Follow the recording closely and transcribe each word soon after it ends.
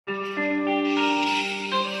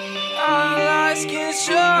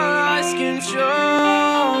control, lost control.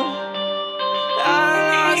 I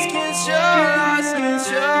lost control, lost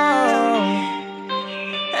control.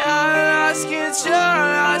 I lost control,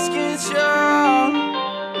 lost control.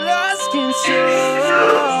 Lost control.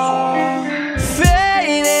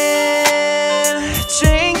 Fading,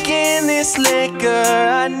 drinking this liquor,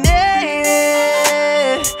 I need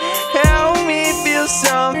it. Help me feel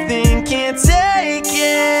something, can't take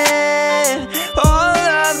it. All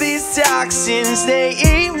of these toxins, they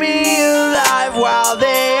eat me alive while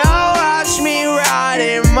they all watch me rot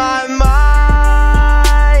in my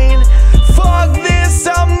mind. Fuck this,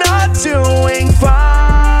 I'm not doing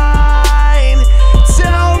fine.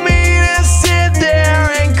 Tell me to sit there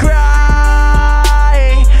and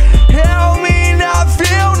cry. Help me not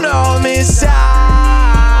feel numb inside.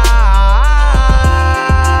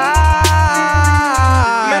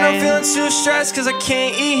 Man, I'm feeling too stressed cause I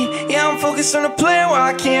can't eat. Yeah, I'm focused on the plan where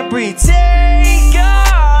I can't breathe. Take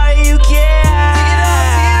all you can.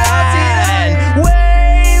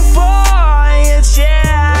 Wait for your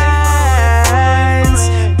chance.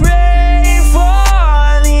 Pray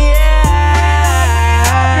for the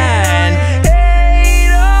end.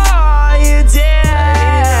 Hate all you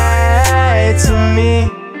did to me.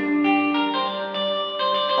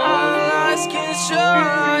 I lost control,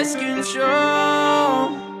 lost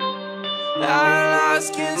control. I lost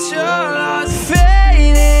control, lost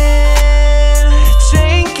fading,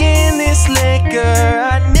 drinking this liquor,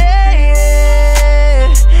 I need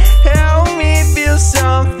it. Help me feel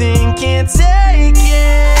something, can't take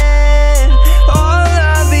it. All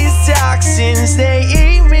of these toxins, they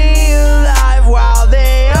eat me alive while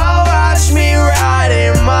they all watch me rot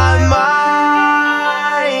in my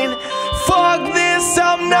mind. Fuck this,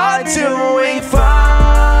 I'm not doing fine.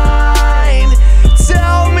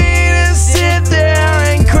 Tell me to sit there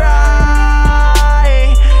and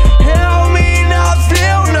cry. Help me not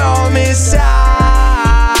feel numb inside.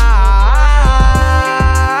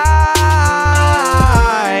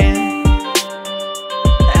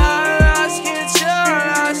 I lost control,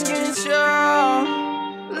 lost control,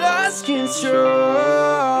 lost control.